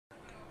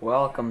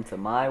Welcome to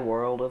my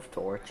world of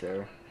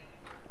torture.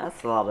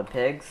 That's a lot of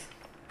pigs.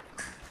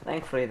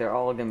 Thankfully, they're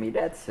all gonna be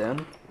dead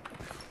soon.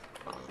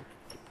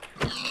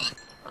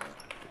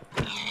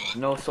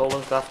 No soul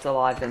is left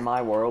alive in my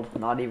world,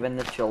 not even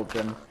the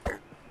children.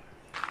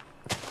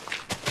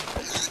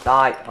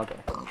 Die! Okay.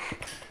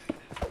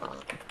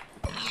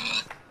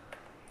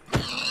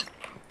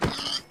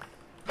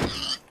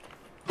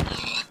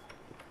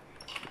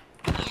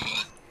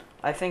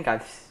 I think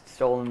I've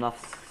stolen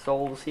enough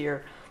souls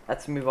here.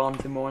 Let's move on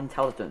to more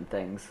intelligent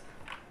things.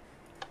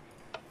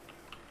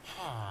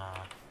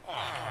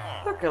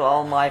 Look at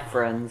all my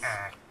friends.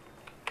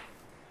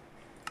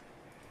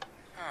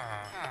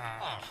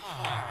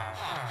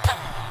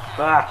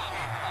 Ah.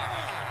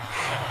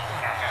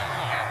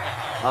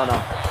 Oh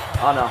no.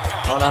 Oh no.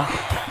 Oh no.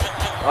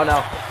 Oh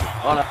no.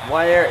 Oh no.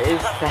 Where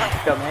is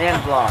that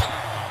command block?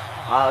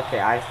 Okay,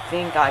 I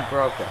think I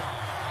broke it.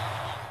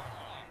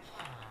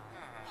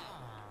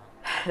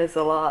 It's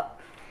a lot.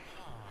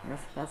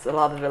 That's a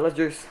lot of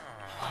villagers.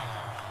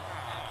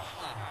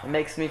 It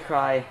makes me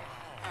cry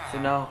to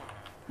know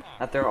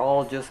that they're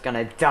all just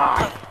gonna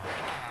die.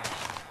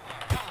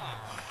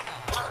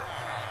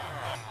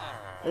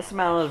 This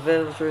amount of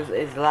villagers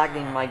is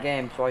lagging my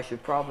game, so I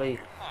should probably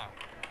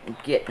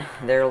get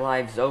their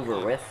lives over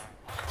with.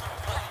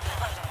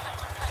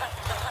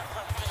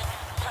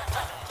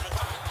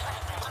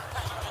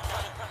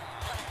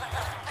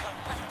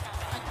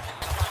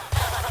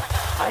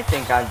 I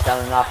think I've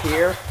done enough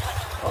here.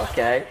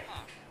 Okay.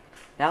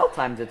 Now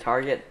time to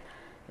target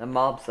the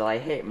mobs that I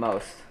hate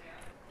most.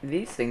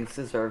 These things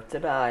deserve to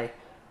die.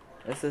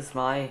 This is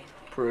my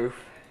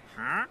proof.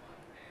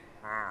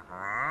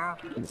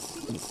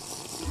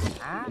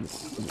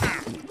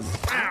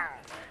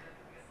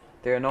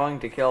 They're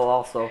annoying to kill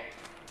also.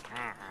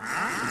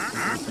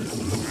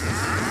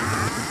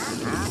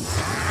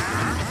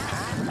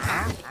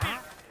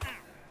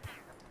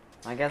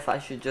 I guess I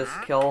should just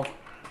kill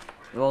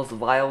the most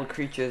vile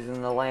creatures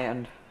in the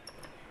land.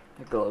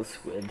 The glow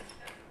squid.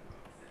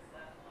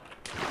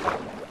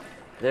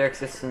 Their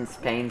existence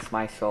pains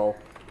my soul.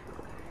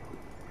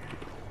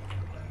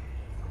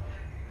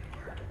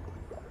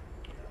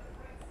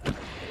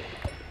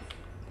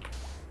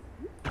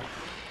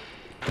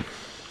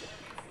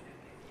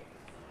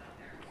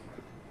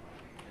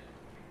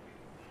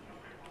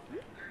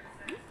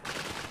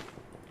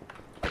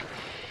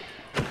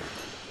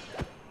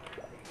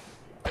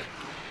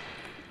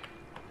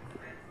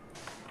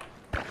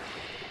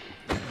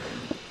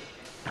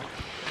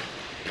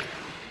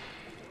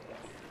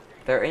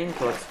 Their ink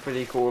looks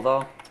pretty cool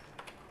though.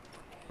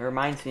 It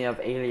reminds me of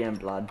Alien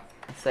Blood.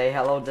 Say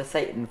hello to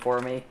Satan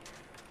for me.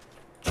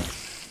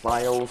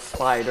 Vile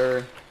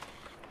spider.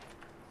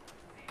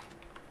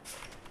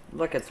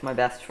 Look, it's my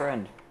best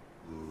friend.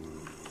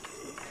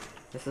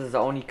 This is the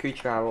only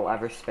creature I will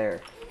ever spare.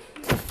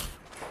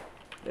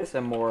 There's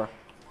a more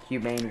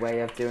humane way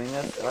of doing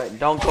this. Alright,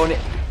 don't go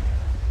near.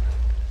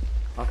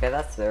 Okay,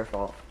 that's their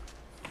fault.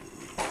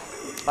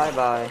 Bye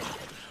bye.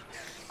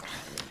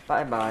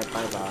 Bye bye,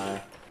 bye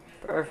bye.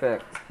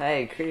 Perfect.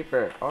 Hey,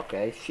 creeper.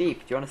 Okay, sheep.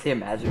 Do you want to see a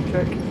magic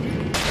trick?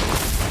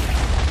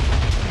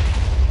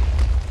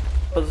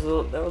 That was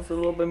a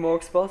little bit more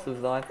explosive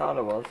than I thought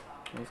it was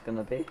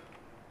gonna be.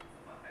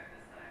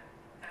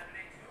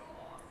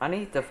 I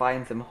need to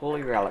find some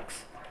holy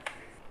relics.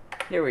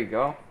 Here we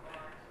go.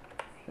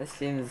 This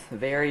seems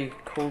very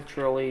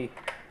culturally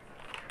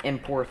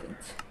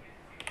important.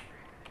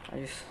 I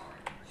just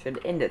should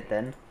end it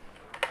then.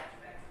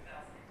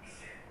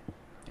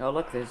 Oh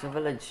look, there's a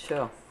village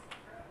too.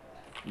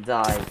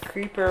 Die,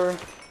 creeper.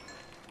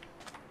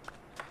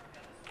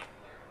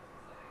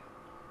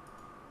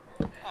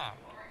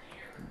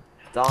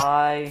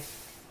 Die,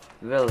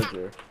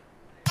 villager.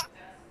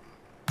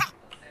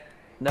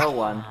 No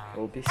one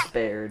will be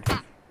spared.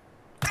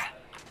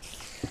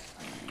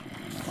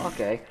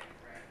 Okay.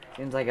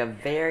 Seems like a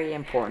very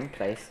important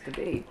place to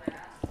be.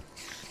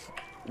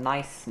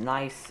 Nice,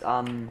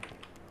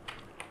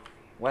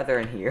 weather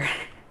in here.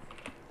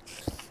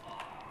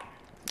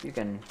 You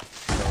can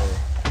go.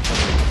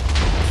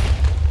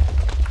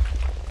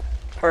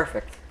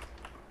 Perfect.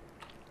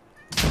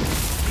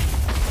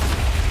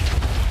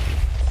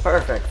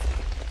 Perfect.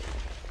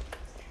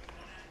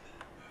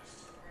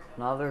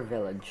 Another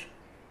village.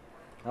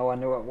 I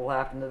wonder what will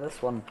happen to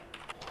this one.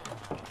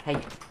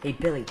 Hey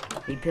Billy.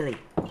 Hey Billy.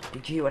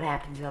 Did you hear what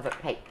happened to the other?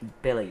 Hey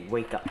Billy,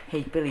 wake up.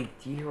 Hey Billy,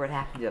 did you hear what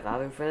happened to the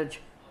other village?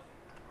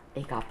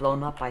 It got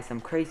blown up by some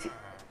crazy.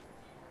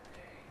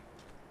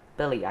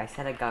 Billy, I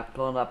said it got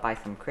blown up by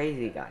some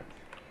crazy guy.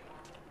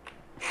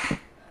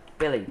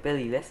 Billy,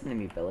 listen to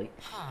me, Billy.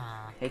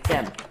 Hey,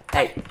 Tim.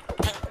 Hey.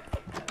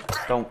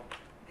 Don't.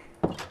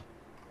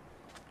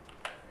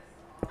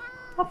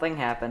 Nothing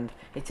happened.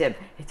 Hey, Tim.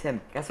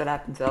 Guess what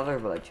happened to the other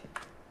village?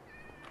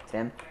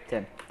 Tim.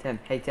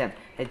 Hey,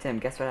 Tim.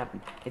 Guess what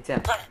happened? Hey,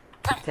 Tim.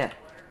 Hey,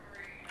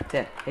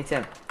 Tim.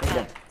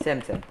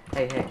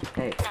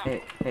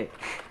 Hey.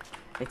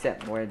 Hey, Tim.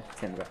 Where'd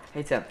Tim go?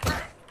 Hey, Tim.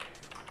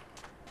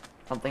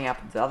 Something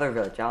happened to the other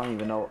village. I don't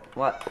even know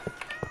what.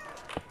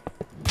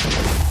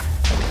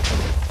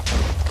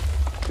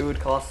 who would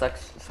cause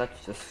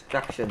such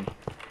destruction?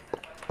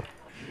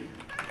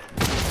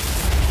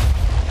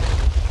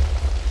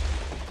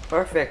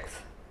 Perfect.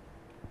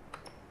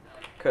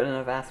 Couldn't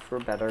have asked for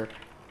better.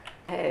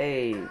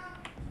 Hey,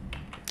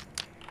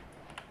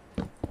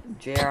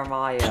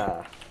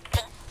 Jeremiah.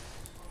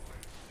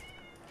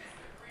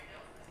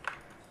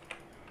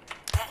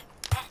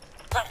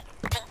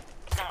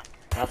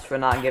 That's for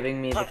not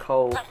giving me the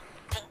coal.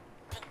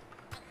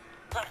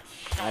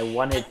 I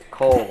wanted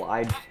coal.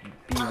 I'd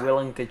be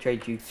willing to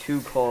trade you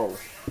 2 coal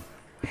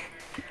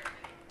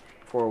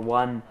for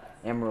 1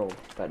 emerald,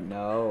 but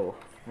no.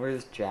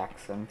 Where's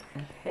Jackson?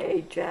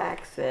 Hey,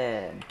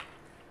 Jackson.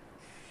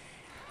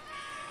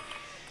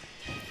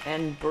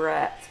 And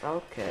Brett.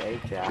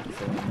 Okay,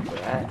 Jackson and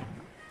Brett.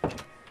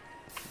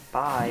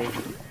 Bye.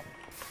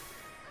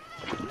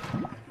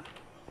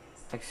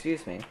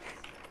 Excuse me.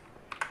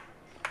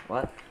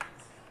 What?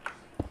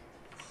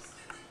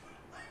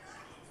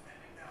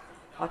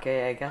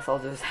 Okay, I guess I'll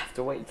just have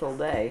to wait till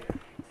day.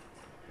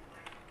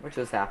 Which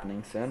is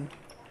happening soon.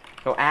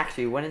 So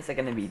actually, when is it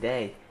gonna be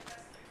day?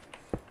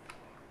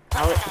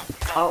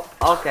 Oh,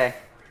 okay.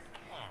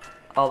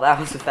 Oh, that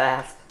was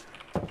fast.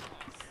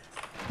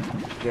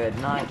 Good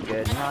night,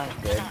 good night,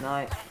 good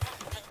night.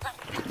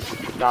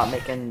 Stop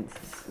making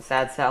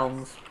sad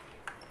sounds.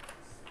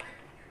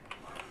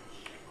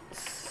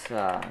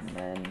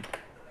 Summon.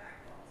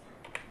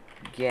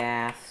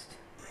 Gassed.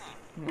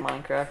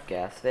 Minecraft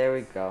gas. There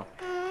we go.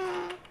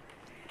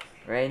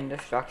 Rain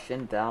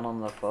destruction down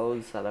on the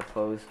foes that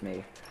oppose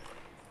me.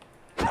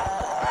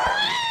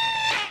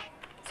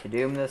 To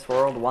doom this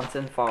world once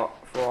and for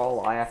all,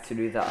 I have to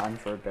do the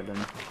unforbidden.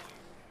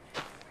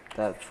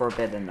 The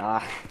forbidden.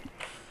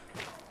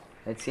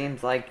 It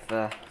seems like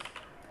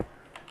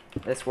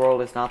this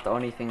world is not the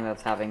only thing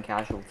that's having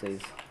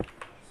casualties.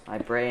 My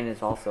brain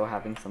is also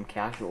having some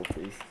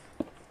casualties.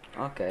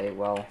 Okay,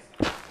 well.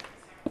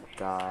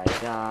 Die,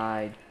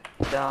 die,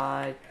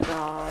 die,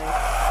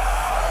 die.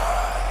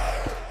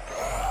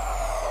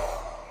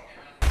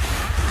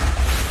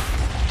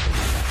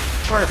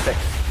 Perfect.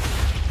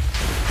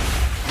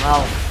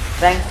 Well,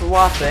 thanks for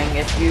watching.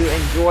 If you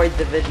enjoyed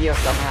the video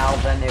somehow,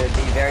 then it would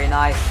be very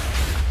nice.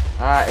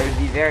 It would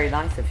be very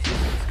nice if you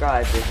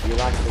subscribed if you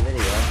liked the video.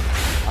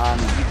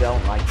 You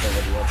don't like the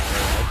video,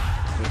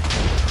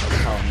 I'm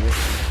telling you.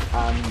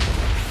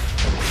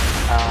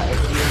 If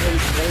you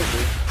hate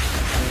Lazy,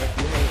 and if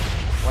you hate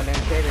Wandering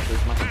Traders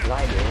as much as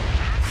I do,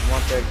 and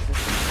want their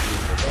existence to be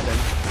forbidden,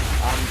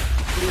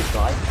 please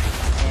like.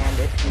 And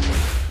if you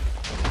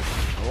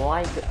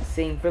like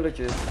seeing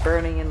villagers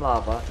burning in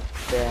lava,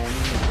 then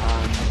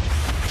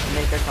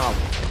make a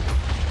comment.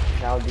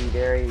 That would be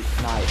very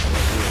nice of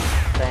you.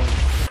 Thanks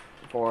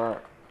for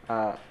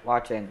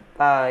watching.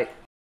 Bye.